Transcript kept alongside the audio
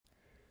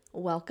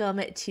Welcome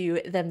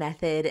to The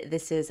Method.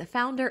 This is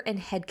founder and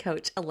head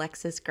coach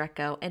Alexis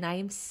Greco, and I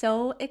am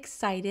so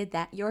excited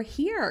that you're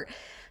here.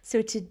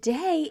 So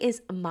today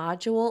is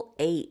Module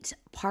 8,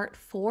 Part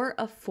 4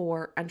 of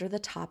 4 under the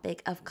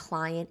topic of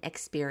client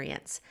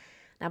experience.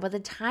 Now, by the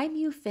time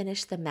you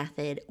finish The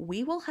Method,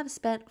 we will have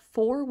spent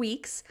 4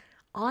 weeks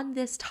on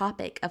this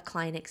topic of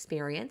client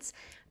experience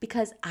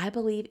because I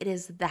believe it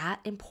is that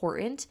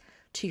important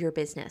to your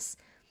business.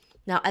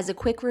 Now, as a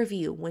quick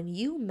review, when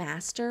you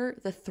master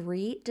the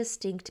 3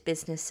 distinct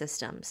business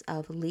systems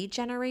of lead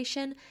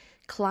generation,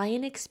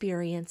 client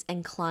experience,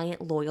 and client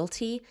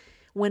loyalty,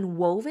 when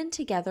woven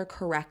together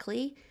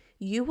correctly,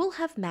 you will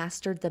have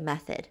mastered the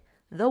method,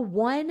 the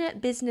one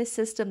business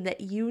system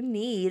that you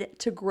need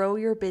to grow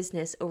your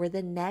business over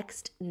the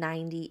next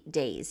 90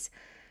 days.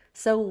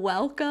 So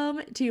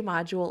welcome to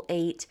Module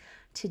 8.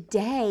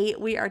 Today,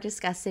 we are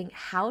discussing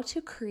how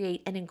to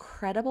create an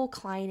incredible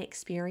client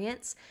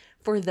experience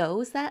for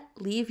those that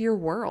leave your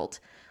world.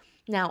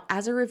 Now,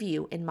 as a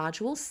review, in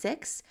Module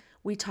 6,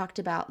 we talked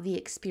about the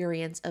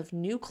experience of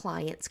new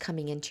clients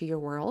coming into your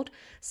world.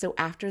 So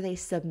after they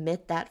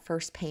submit that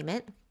first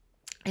payment.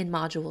 In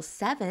Module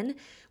 7,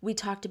 we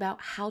talked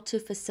about how to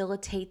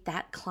facilitate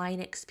that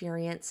client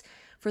experience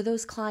for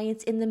those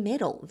clients in the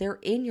middle. They're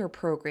in your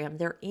program,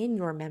 they're in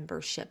your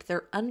membership,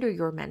 they're under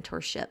your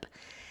mentorship.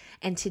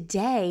 And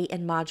today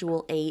in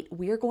Module 8,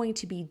 we're going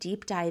to be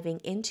deep diving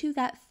into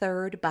that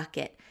third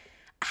bucket,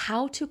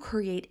 how to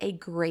create a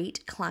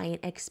great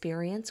client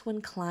experience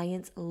when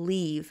clients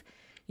leave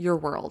your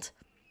world.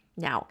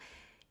 Now,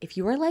 if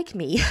you are like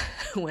me,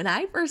 when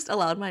I first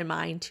allowed my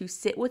mind to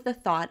sit with the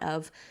thought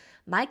of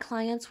my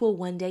clients will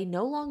one day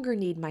no longer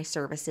need my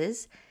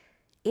services,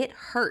 it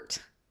hurt.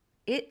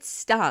 It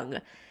stung.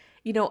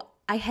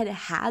 I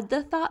had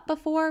the thought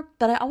before,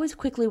 but I always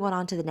quickly went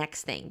on to the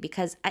next thing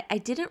because I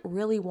didn't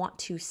really want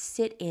to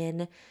sit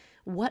in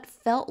what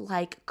felt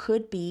like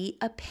could be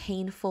a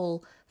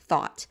painful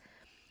thought.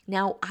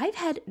 Now, I've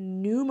had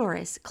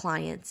numerous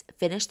clients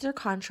finish their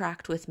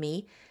contract with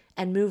me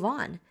and move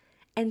on.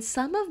 And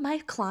some of my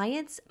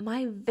clients,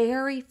 my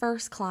very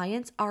first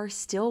clients, are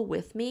still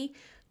with me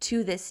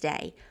to this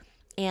day.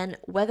 And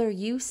whether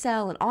you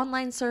sell an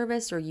online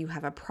service or you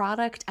have a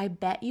product, I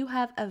bet you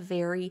have a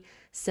very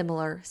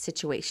similar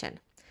situation.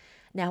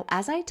 Now,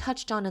 as I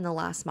touched on in the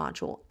last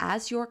module,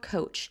 as your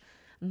coach,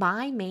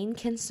 my main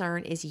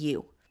concern is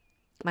you,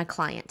 my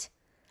client.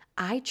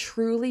 I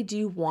truly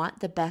do want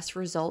the best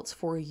results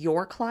for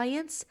your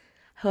clients.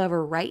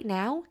 However, right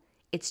now,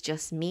 it's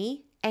just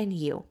me and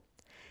you.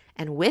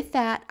 And with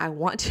that, I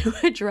want to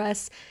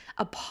address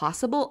a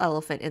possible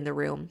elephant in the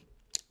room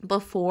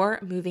before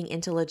moving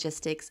into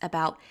logistics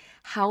about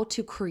how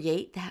to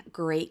create that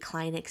great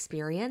client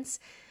experience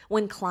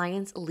when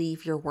clients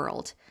leave your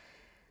world.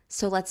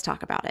 So let's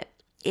talk about it.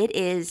 It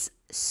is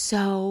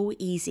so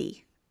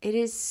easy. It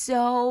is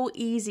so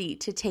easy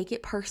to take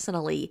it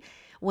personally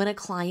when a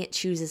client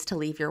chooses to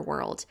leave your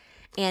world.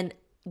 And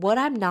what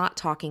I'm not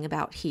talking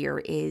about here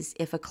is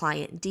if a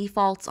client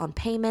defaults on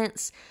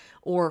payments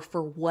or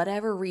for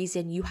whatever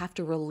reason you have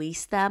to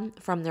release them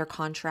from their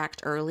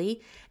contract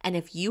early. And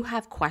if you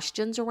have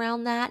questions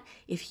around that,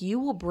 if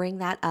you will bring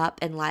that up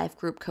in live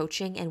group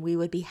coaching, and we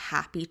would be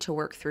happy to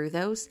work through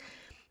those.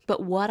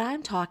 But what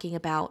I'm talking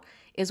about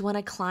is when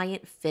a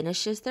client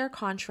finishes their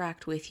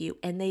contract with you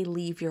and they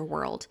leave your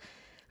world,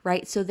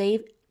 right? So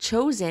they've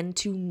chosen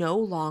to no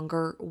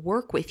longer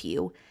work with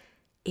you.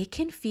 It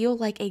can feel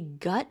like a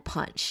gut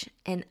punch.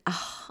 And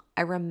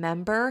I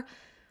remember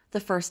the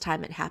first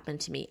time it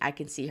happened to me. I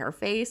can see her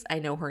face. I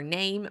know her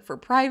name. For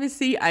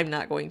privacy, I'm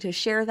not going to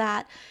share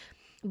that.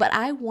 But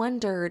I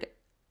wondered,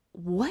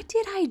 what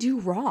did I do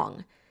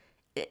wrong?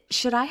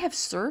 Should I have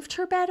served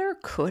her better?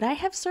 Could I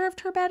have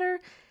served her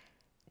better?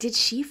 Did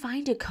she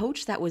find a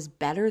coach that was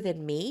better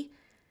than me?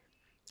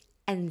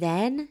 And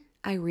then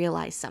I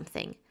realized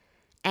something.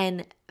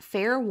 And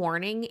fair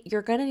warning,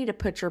 you're going to need to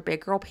put your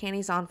big girl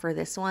panties on for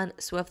this one.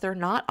 So if they're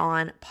not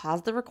on,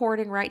 pause the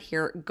recording right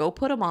here, go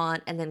put them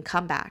on, and then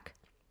come back.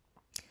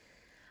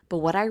 But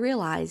what I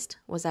realized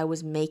was I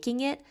was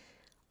making it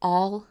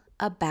all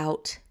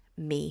about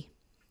me.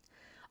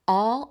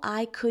 All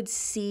I could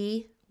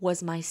see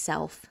was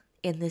myself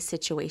in this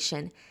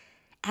situation.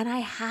 And I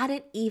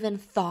hadn't even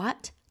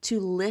thought to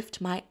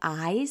lift my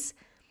eyes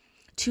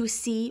to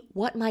see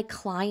what my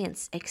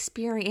client's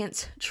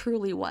experience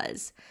truly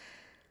was.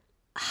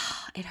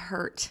 It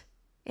hurt.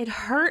 It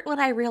hurt when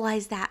I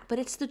realized that, but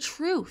it's the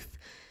truth,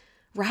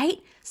 right?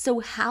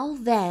 So how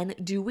then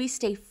do we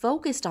stay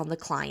focused on the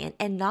client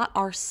and not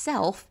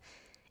ourselves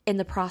in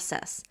the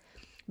process?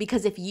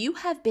 Because if you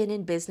have been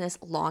in business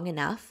long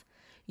enough,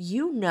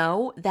 you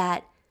know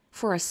that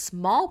for a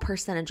small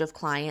percentage of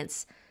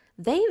clients,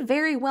 they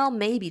very well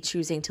may be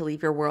choosing to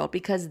leave your world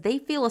because they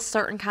feel a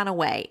certain kind of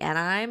way, and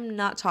I'm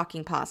not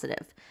talking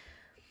positive.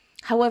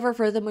 However,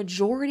 for the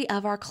majority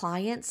of our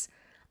clients,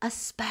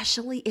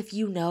 especially if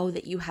you know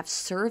that you have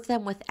served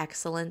them with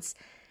excellence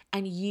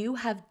and you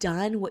have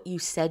done what you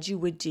said you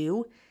would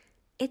do,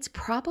 it's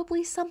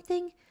probably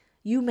something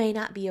you may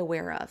not be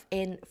aware of.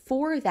 And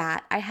for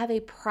that, I have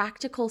a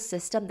practical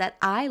system that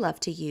I love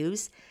to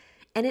use,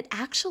 and it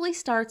actually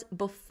starts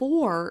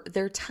before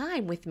their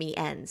time with me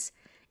ends.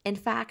 In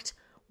fact,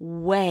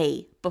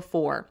 way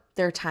before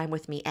their time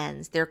with me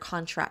ends, their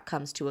contract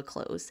comes to a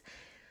close.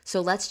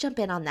 So let's jump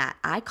in on that.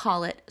 I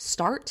call it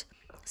start,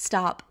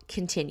 stop,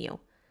 continue.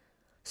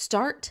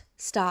 Start,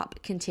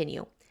 stop,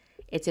 continue.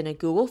 It's in a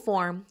Google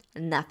form,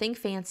 nothing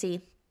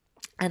fancy,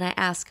 and I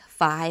ask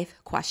 5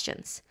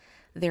 questions: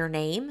 their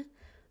name,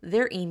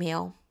 their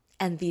email,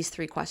 and these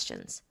 3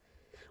 questions.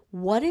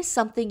 What is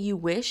something you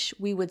wish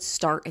we would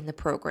start in the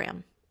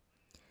program?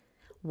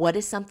 What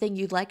is something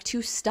you'd like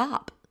to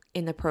stop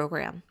in the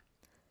program?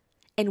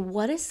 And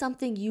what is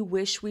something you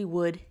wish we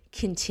would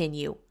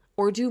continue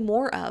or do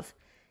more of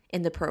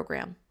in the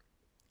program?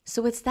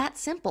 So it's that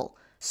simple.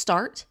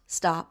 Start,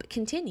 stop,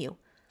 continue.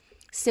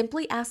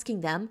 Simply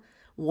asking them,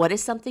 what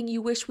is something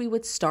you wish we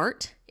would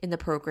start in the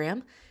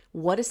program?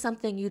 What is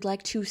something you'd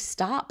like to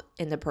stop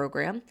in the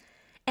program?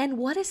 And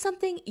what is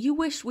something you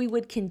wish we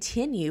would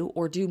continue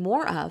or do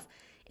more of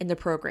in the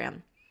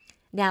program?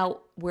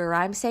 Now, where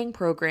I'm saying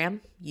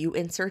program, you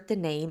insert the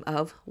name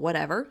of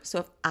whatever. So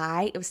if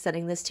I am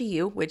sending this to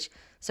you, which,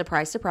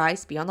 surprise,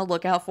 surprise, be on the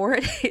lookout for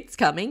it, it's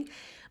coming,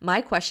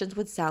 my questions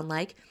would sound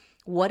like,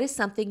 what is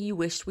something you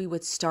wish we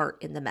would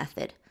start in the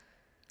method?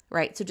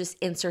 Right? So just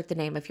insert the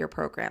name of your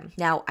program.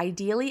 Now,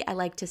 ideally, I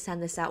like to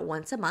send this out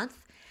once a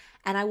month,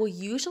 and I will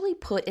usually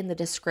put in the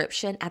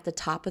description at the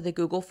top of the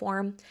Google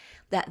form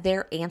that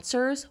their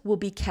answers will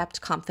be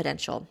kept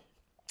confidential.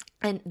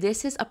 And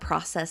this is a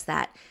process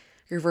that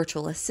your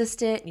virtual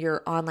assistant,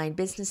 your online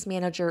business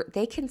manager,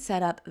 they can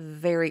set up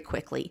very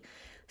quickly.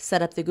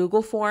 Set up the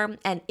Google form,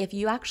 and if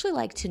you actually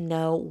like to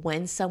know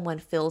when someone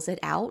fills it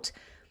out,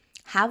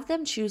 have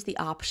them choose the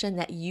option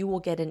that you will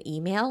get an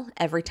email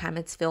every time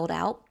it's filled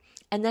out,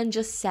 and then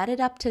just set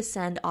it up to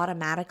send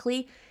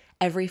automatically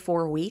every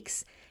 4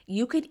 weeks.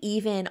 You could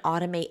even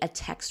automate a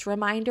text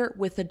reminder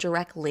with a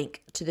direct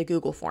link to the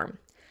Google form.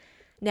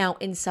 Now,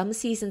 in some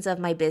seasons of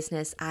my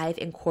business, I've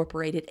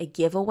incorporated a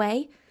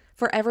giveaway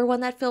for everyone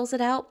that fills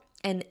it out.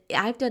 And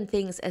I've done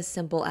things as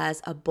simple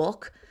as a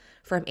book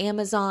from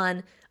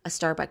Amazon, a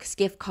Starbucks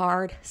gift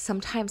card.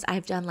 Sometimes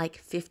I've done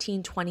like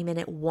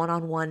 15-20-minute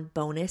one-on-one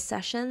bonus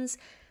sessions.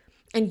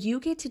 And you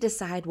get to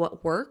decide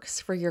what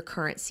works for your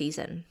current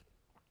season.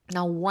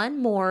 Now,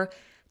 one more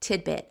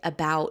tidbit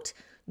about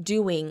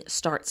doing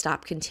start,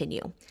 stop,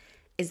 continue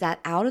is that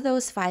out of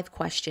those 5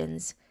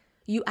 questions,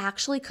 you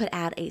actually could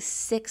add a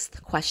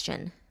 6th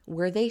question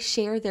where they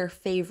share their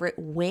favorite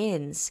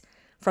wins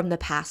from the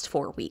past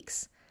 4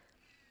 weeks.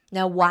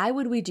 Now, why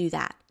would we do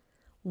that?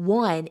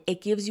 1,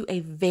 it gives you a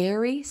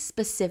very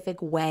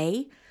specific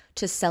way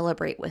to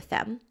celebrate with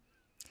them.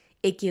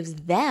 It gives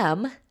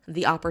them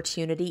the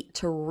opportunity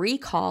to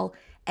recall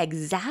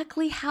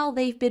exactly how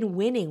they've been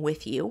winning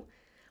with you,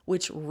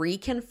 which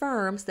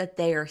reconfirms that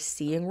they are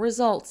seeing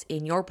results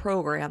in your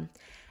program.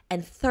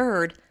 And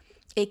 3rd,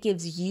 it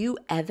gives you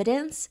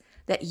evidence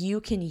that you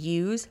can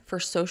use for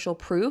social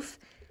proof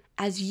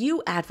as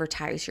you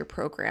advertise your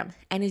program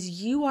and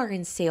as you are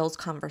in sales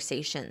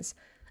conversations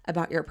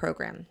about your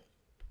program.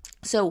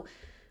 So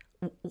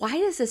why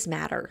does this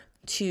matter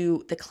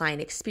to the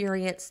client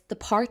experience, the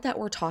part that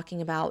we're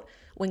talking about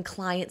when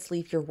clients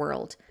leave your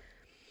world?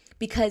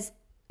 Because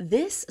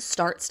this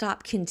start,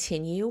 stop,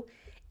 continue,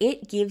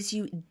 it gives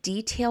you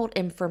detailed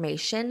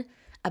information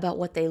about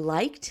what they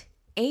liked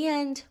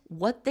and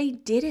what they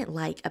didn't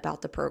like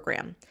about the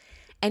program.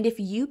 And if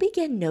you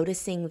begin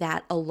noticing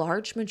that a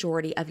large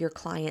majority of your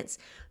clients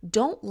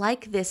don't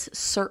like this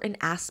certain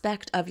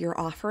aspect of your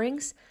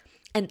offerings,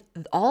 and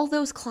all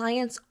those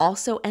clients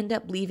also end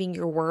up leaving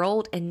your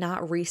world and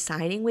not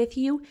re-signing with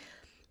you,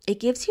 it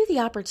gives you the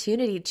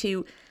opportunity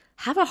to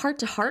have a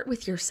heart-to-heart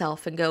with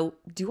yourself and go,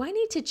 do I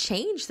need to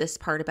change this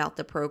part about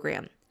the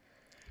program?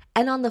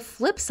 And on the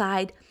flip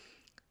side,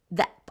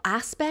 the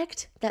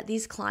aspect that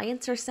these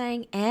clients are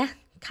saying,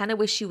 kind of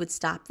wish you would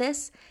stop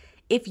this.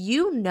 If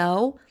you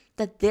know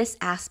that this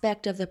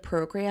aspect of the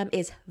program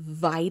is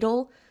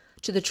vital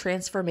to the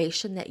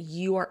transformation that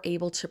you are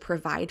able to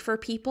provide for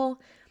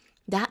people,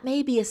 that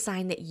may be a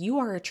sign that you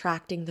are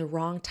attracting the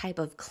wrong type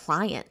of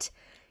client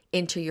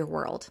into your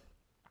world.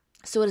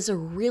 So it is a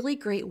really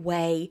great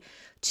way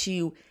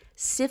to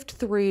sift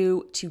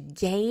through, to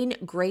gain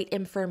great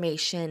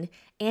information,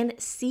 and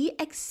see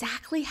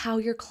exactly how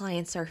your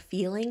clients are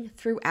feeling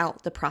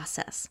throughout the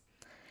process.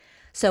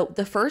 So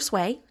the first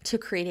way to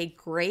create a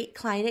great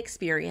client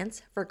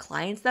experience for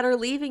clients that are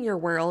leaving your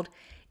world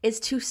is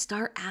to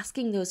start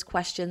asking those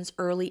questions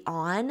early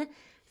on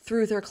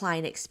through their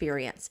client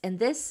experience. And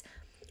this,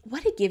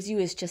 what it gives you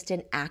is just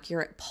an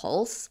accurate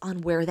pulse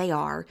on where they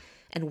are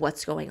and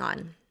what's going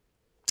on.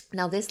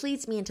 Now, this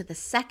leads me into the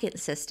second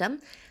system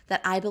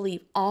that I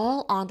believe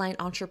all online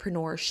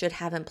entrepreneurs should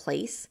have in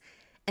place,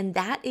 and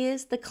that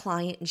is the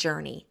client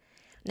journey.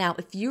 Now,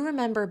 if you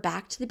remember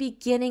back to the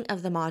beginning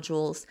of the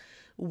modules,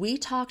 we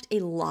talked a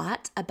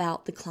lot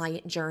about the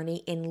client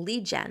journey in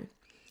lead gen,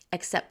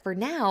 except for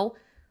now,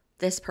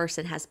 this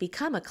person has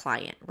become a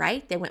client,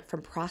 right? They went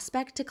from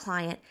prospect to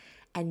client,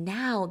 and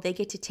now they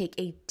get to take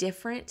a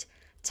different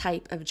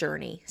type of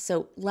journey.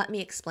 So let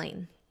me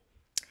explain.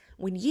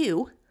 When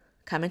you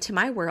come into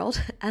my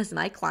world as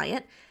my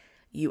client,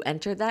 you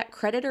enter that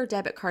credit or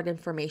debit card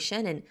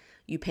information and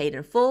you paid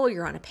in full,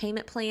 you're on a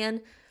payment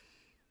plan,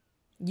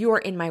 you're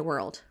in my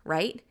world,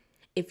 right?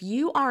 If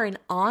you are an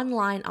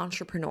online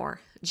entrepreneur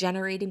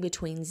generating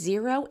between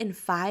 0 and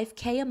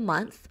 5K a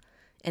month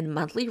in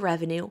monthly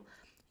revenue,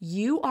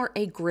 you are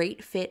a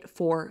great fit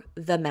for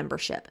the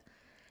membership.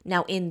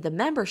 Now, in the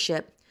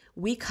membership,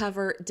 we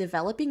cover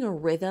developing a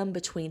rhythm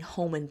between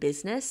home and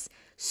business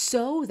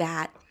so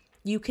that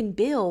you can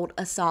build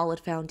a solid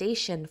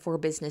foundation for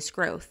business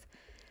growth.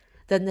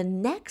 Then the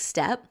next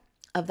step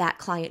of that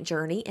client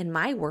journey in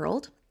my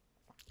world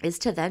is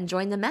to then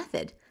join the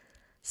method.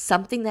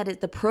 Something that is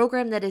the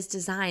program that is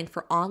designed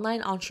for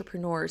online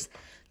entrepreneurs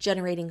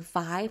generating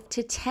 5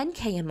 to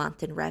 10K a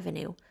month in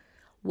revenue.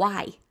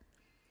 Why?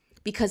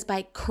 Because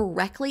by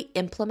correctly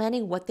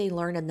implementing what they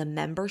learn in the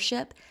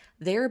membership,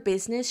 their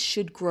business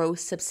should grow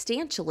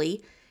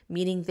substantially,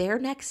 meaning their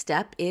next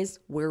step is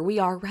where we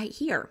are right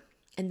here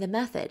in the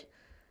method.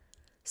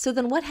 So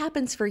then what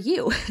happens for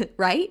you,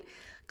 right?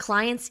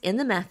 Clients in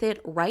the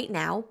method right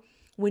now,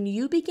 when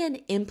you begin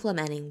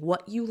implementing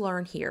what you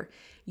learn here,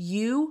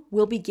 you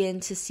will begin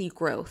to see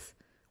growth.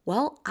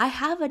 Well, I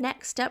have a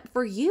next step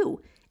for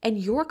you and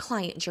your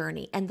client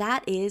journey, and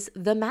that is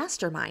the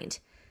mastermind.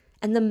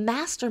 And the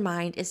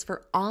mastermind is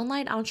for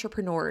online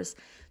entrepreneurs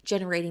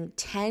generating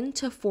 10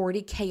 to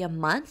 40K a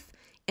month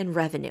in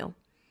revenue.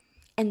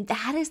 And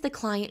that is the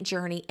client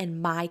journey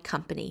in my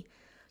company.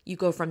 You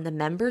go from the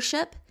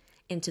membership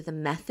into the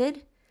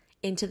method,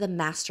 into the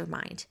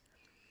mastermind.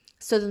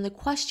 So then the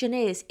question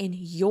is, in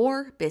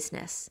your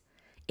business,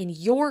 in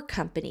your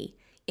company,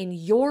 in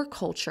your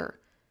culture,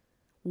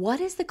 what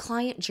is the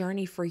client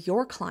journey for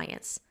your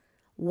clients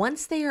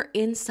once they are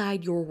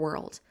inside your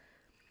world?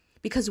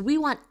 Because we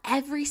want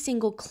every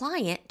single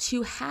client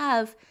to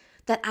have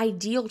that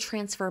ideal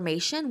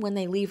transformation when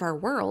they leave our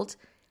world.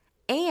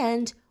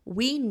 And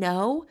we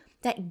know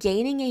that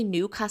gaining a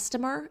new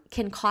customer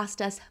can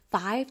cost us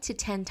 5 to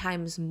 10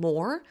 times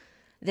more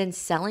than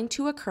selling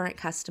to a current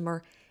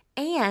customer.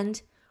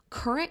 And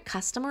current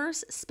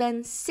customers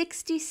spend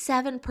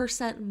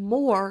 67%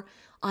 more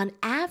on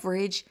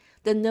average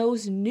than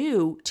those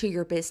new to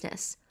your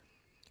business.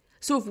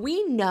 So if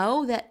we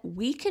know that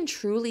we can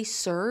truly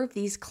serve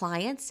these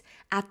clients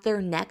at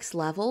their next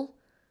level,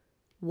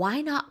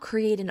 why not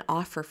create an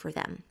offer for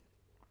them?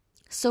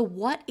 So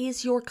what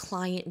is your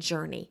client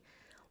journey?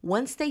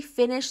 Once they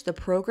finish the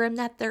program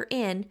that they're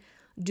in,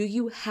 do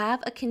you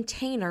have a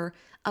container,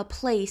 a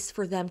place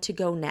for them to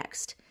go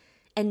next?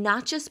 And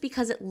not just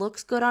because it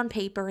looks good on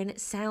paper and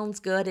it sounds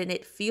good and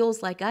it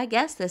feels like, I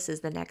guess this is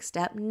the next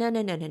step.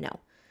 No.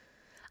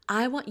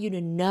 I want you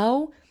to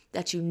know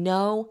that you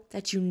know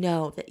that you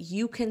know that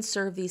you can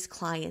serve these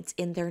clients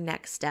in their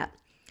next step.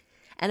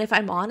 And if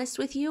I'm honest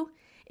with you,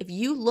 if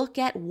you look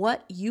at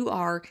what you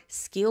are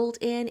skilled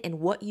in and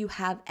what you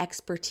have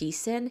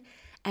expertise in,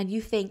 and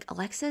you think,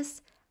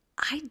 Alexis,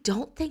 I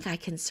don't think I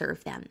can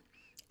serve them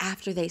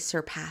after they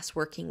surpass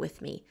working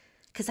with me,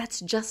 because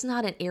that's just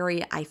not an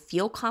area I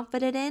feel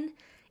confident in,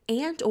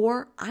 and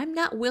or I'm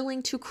not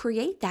willing to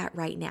create that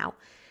right now,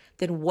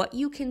 then what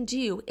you can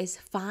do is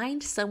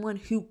find someone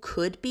who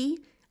could be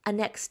a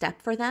next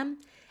step for them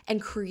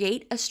and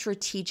create a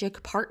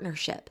strategic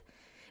partnership.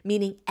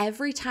 Meaning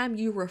every time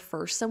you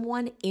refer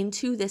someone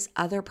into this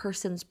other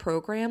person's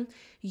program,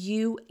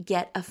 you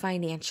get a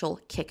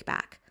financial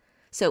kickback.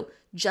 So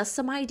just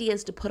some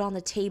ideas to put on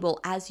the table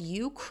as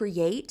you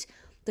create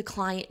the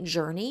client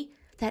journey,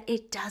 that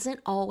it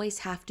doesn't always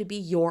have to be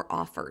your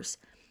offers.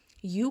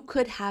 You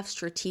could have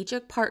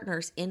strategic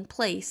partners in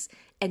place,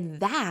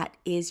 and that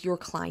is your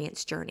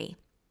client's journey.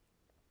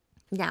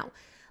 Now,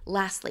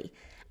 lastly,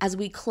 as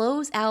we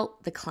close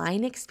out the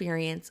client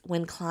experience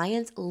when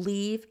clients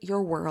leave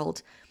your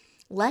world,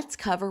 let's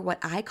cover what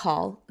I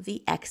call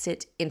the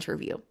exit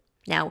interview.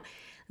 Now,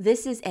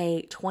 this is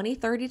a 20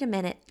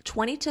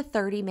 to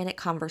 30 minute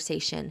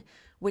conversation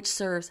which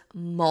serves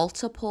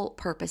multiple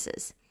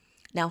purposes.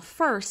 Now,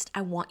 first,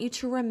 I want you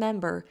to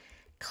remember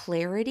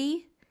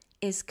clarity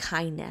is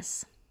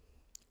kindness.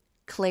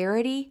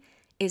 Clarity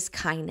is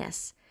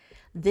kindness.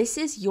 This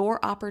is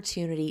your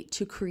opportunity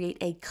to create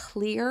a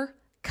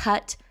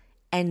clear-cut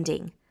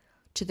ending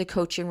to the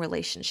coaching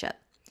relationship.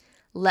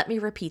 Let me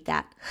repeat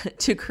that.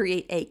 To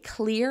create a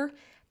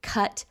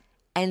clear-cut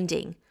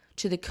ending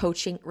to the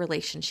coaching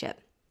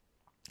relationship.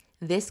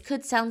 This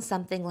could sound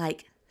something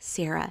like,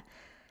 Sarah,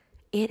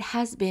 it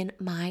has been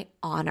my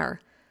honor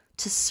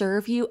to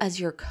serve you as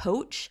your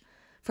coach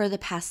for the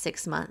past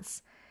 6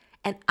 months.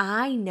 And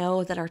I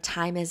know that our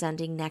time is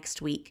ending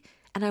next week.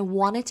 And I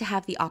wanted to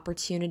have the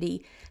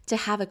opportunity to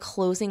have a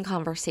closing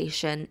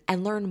conversation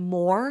and learn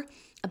more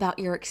about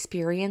your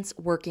experience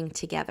working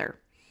together.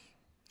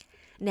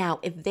 Now,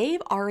 if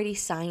they've already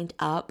signed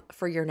up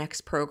for your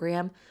next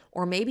program,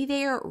 or maybe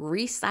they are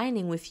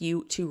re-signing with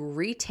you to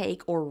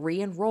retake or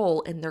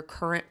re-enroll in their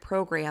current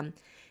program,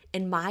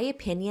 in my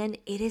opinion,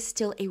 it is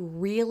still a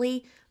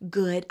really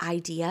good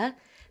idea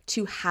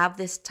to have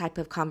this type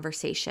of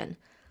conversation.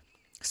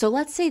 So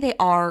let's say they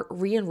are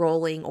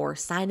re-enrolling or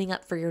signing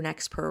up for your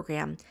next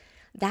program.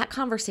 That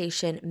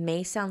conversation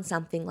may sound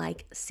something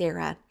like,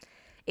 Sarah,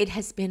 it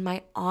has been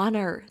my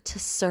honor to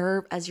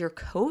serve as your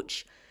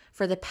coach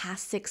for the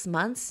past 6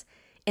 months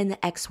in the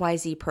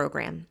XYZ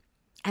program.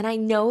 And I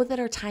know that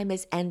our time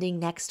is ending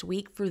next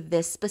week for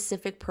this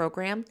specific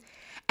program.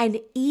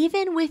 And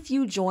even with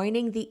you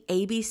joining the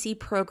ABC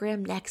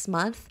program next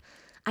month,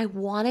 I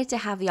wanted to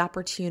have the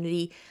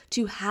opportunity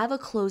to have a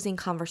closing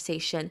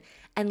conversation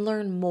and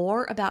learn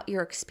more about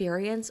your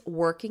experience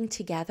working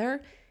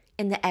together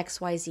in the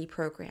XYZ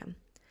program.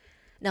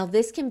 Now,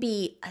 this can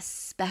be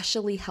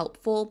especially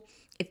helpful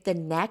if the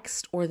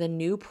next or the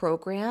new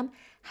program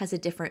has a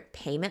different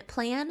payment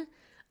plan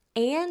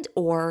and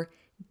or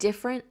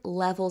different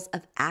levels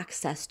of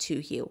access to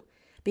you,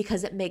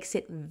 because it makes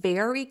it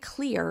very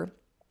clear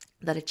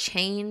that a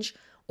change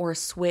or a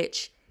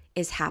switch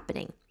is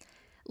happening.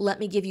 Let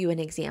me give you an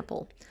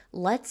example.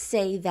 Let's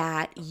say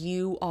that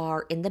you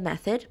are in the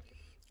method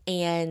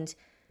and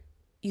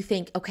you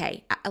think,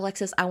 okay,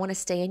 Alexis, I want to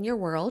stay in your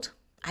world.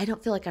 I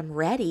don't feel like I'm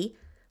ready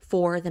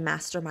for the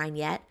mastermind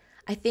yet.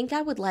 I think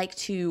I would like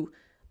to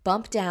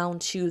bump down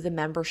to the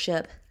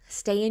membership,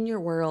 stay in your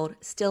world,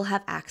 still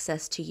have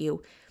access to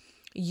you.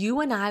 You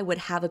and I would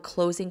have a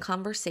closing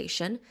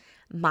conversation.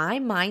 My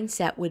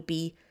mindset would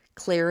be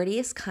clarity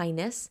is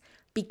kindness,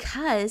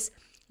 because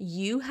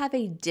you have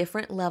a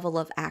different level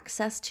of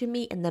access to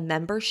me in the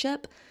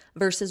membership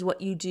versus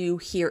what you do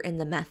here in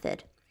the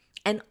method.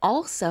 And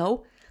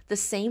also, the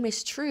same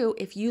is true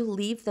if you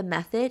leave the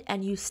method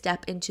and you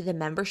step into the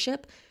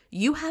membership,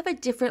 you have a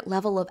different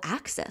level of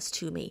access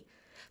to me.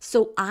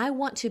 So I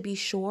want to be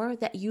sure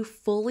that you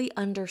fully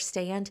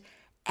understand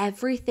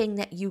everything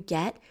that you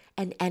get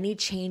and any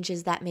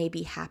changes that may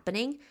be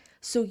happening,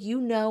 so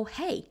you know,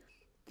 hey,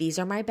 these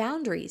are my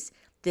boundaries.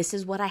 This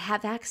is what I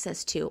have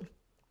access to.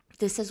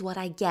 This is what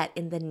I get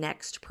in the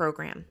next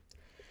program.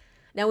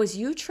 Now, as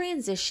you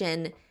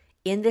transition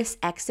in this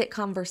exit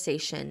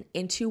conversation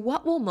into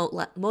what will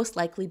most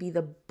likely be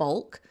the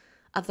bulk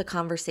of the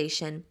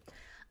conversation,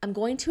 I'm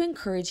going to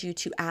encourage you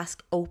to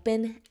ask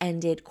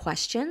open-ended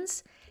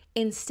questions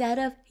instead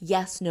of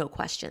yes/no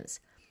questions.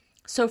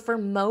 So for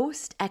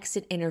most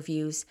exit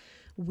interviews,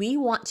 we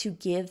want to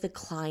give the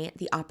client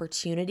the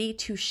opportunity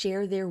to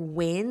share their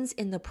wins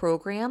in the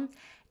program,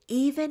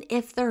 even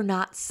if they're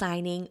not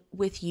signing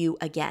with you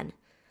again.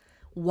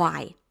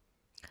 Why?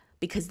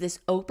 Because this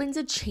opens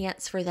a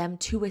chance for them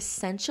to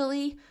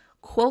essentially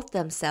coach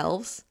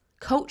themselves,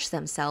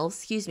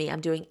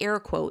 I'm doing air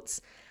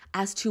quotes,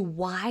 as to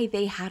why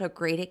they had a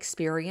great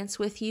experience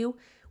with you,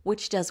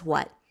 which does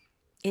what?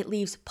 It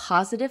leaves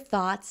positive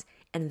thoughts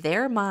in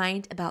their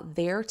mind about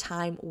their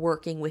time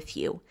working with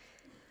you.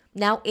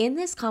 Now, in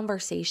this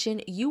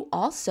conversation, you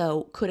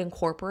also could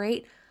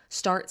incorporate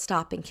start,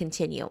 stop, and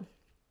continue.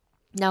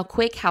 Now,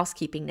 quick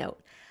housekeeping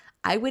note.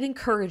 I would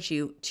encourage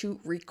you to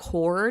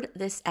record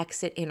this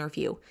exit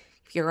interview.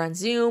 If you're on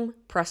Zoom,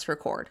 press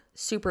record.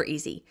 Super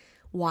easy.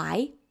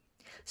 Why?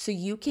 So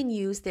you can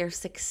use their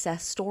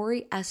success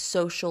story as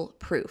social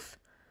proof.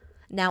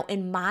 Now,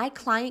 in my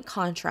client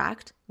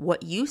contract,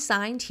 what you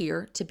signed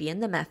here to be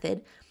in the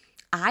method,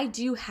 I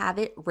do have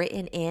it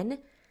written in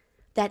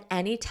that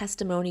any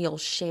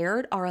testimonials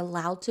shared are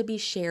allowed to be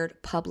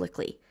shared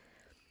publicly.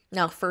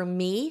 Now, for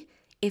me,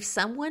 if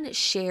someone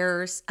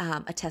shares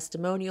a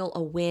testimonial,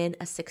 a win,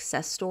 a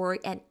success story,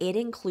 and it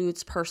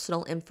includes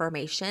personal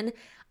information,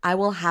 I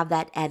will have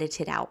that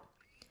edited out.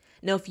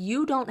 Now, if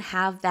you don't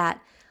have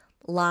that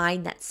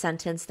line, that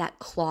sentence, that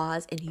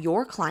clause in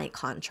your client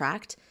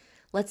contract,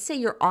 let's say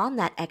you're on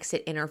that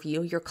exit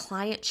interview, your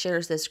client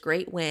shares this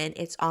great win,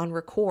 it's on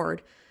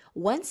record.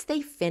 Once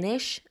they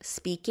finish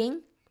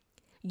speaking,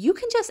 you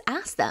can just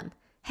ask them,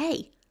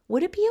 hey,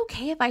 would it be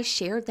okay if I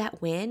shared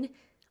that win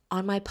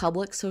on my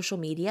public social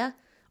media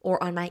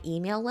or on my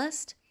email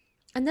list?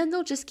 And then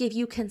they'll just give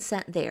you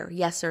consent there,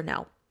 yes or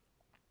no.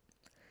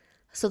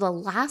 So the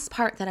last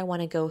part that I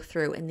want to go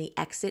through in the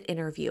exit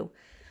interview,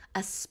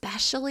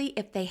 especially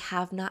if they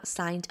have not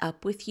signed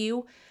up with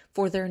you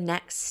for their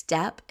next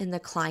step in the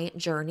client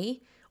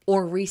journey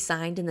or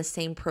re-signed in the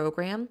same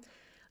program,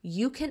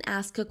 you can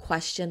ask a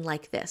question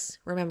like this.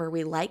 Remember,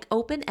 we like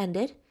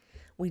open-ended.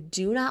 We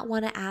do not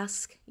want to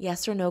ask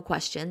yes or no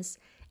questions,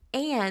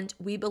 and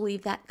we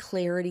believe that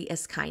clarity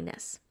is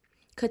kindness.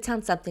 Could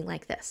sound something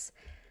like this.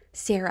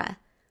 Sarah,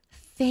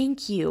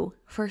 thank you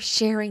for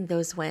sharing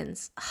those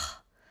wins. Oh,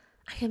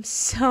 I am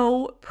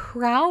so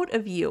proud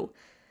of you.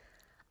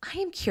 I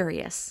am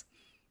curious.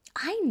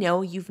 I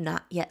know you've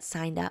not yet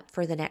signed up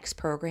for the next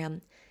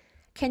program.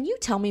 Can you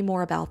tell me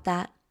more about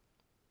that?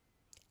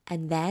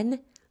 And then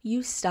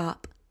you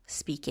stop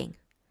speaking.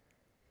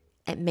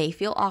 It may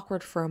feel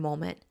awkward for a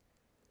moment,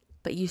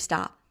 but you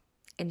stop.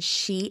 And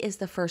she is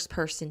the first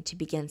person to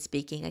begin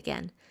speaking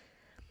again.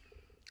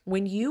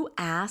 When you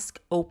ask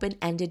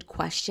open-ended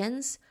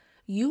questions,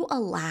 you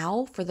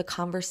allow for the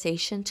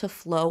conversation to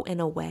flow in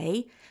a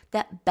way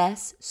that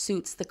best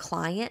suits the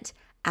client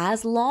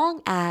as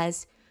long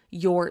as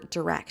you're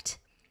direct.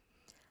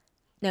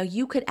 Now,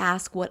 you could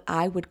ask what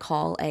I would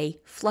call a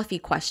fluffy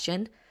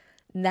question.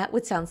 And that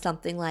would sound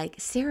something like,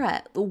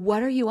 Sarah,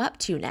 what are you up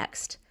to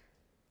next?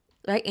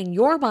 Right? In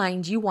your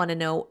mind, you want to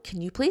know,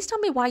 can you please tell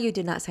me why you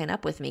did not sign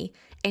up with me?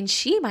 And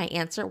she might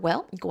answer,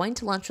 well, going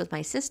to lunch with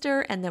my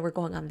sister, and then we're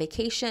going on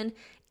vacation.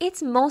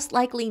 It's most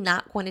likely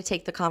not going to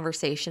take the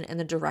conversation in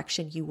the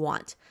direction you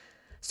want.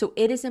 So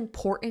it is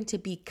important to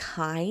be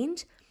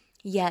kind,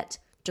 yet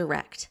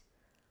direct.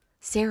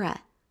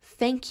 Sarah,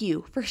 thank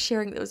you for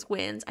sharing those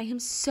wins. I am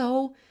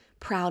so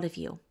proud of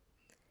you.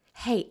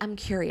 Hey, I'm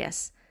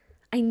curious.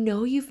 I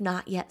know you've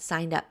not yet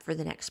signed up for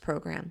the next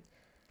program.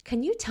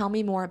 Can you tell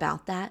me more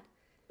about that?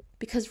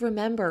 Because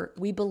remember,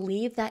 we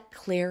believe that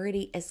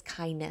clarity is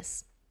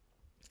kindness.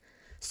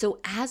 So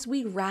as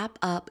we wrap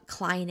up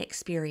client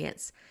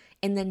experience,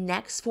 in the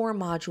next 4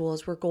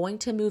 modules, we're going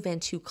to move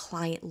into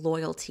client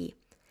loyalty.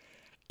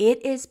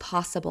 It is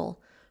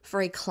possible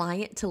for a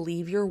client to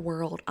leave your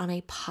world on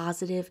a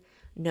positive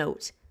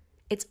note.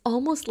 It's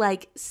almost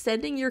like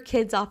sending your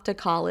kids off to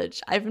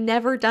college. I've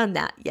never done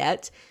that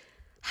yet.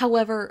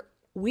 However,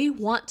 we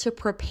want to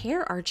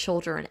prepare our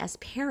children as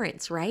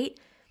parents, right?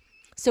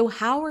 So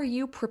how are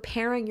you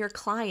preparing your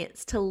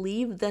clients to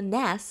leave the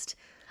nest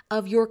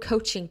of your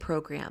coaching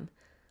program?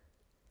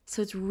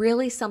 So it's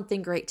really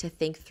something great to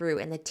think through,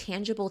 and the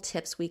tangible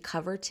tips we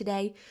covered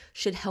today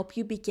should help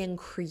you begin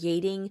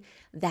creating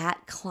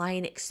that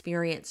client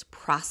experience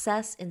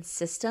process and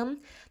system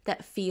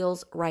that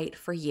feels right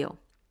for you.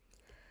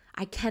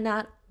 I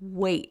cannot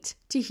wait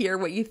to hear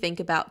what you think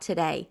about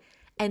today.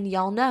 And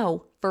y'all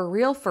know, for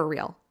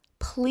real,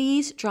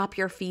 please drop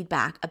your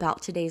feedback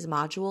about today's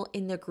module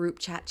in the group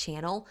chat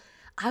channel.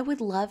 I would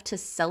love to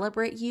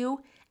celebrate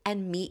you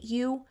and meet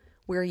you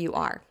where you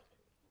are.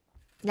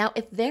 Now,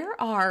 if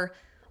there are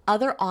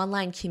other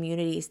online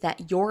communities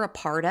that you're a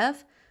part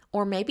of,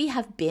 or maybe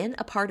have been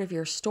a part of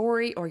your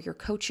story or your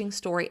coaching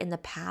story in the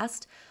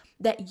past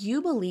that you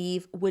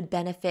believe would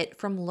benefit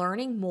from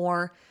learning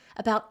more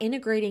about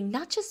integrating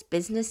not just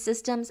business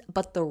systems,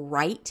 but the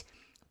right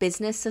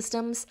business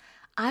systems,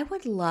 I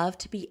would love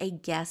to be a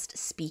guest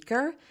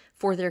speaker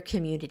for their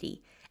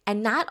community.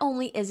 And not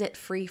only is it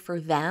free for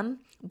them,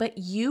 but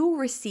you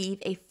receive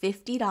a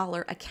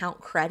 $50 account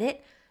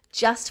credit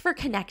just for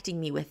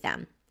connecting me with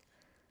them.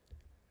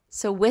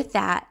 So with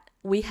that,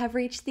 we have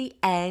reached the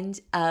end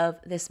of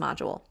this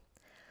module.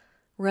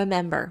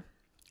 Remember,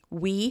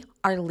 we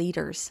are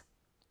leaders,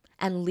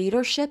 and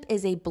leadership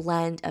is a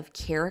blend of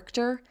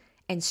character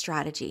and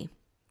strategy.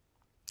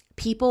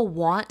 People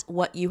want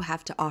what you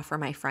have to offer,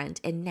 my friend,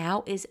 and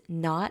now is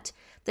not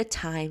the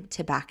time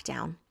to back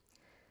down.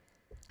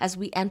 As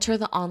we enter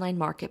the online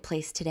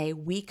marketplace today,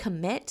 we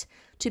commit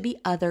to be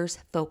others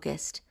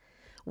focused.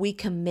 We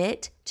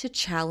commit to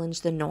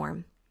challenge the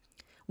norm.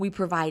 We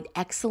provide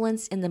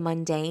excellence in the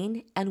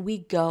mundane, and we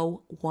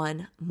go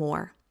one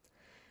more.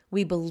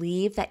 We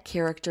believe that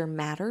character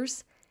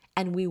matters,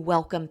 and we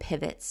welcome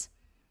pivots.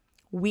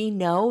 We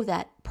know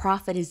that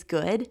profit is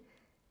good,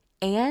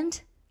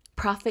 and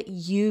profit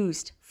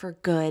used for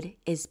good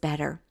is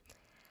better.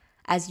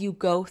 As you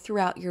go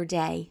throughout your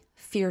day,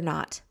 fear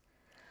not.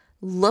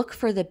 Look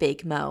for the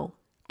big mo,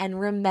 and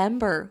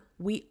remember,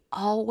 we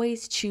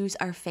always choose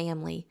our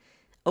family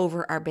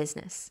over our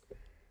business.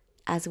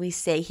 As we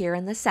say here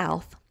in the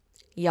South,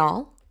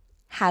 y'all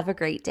have a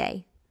great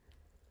day.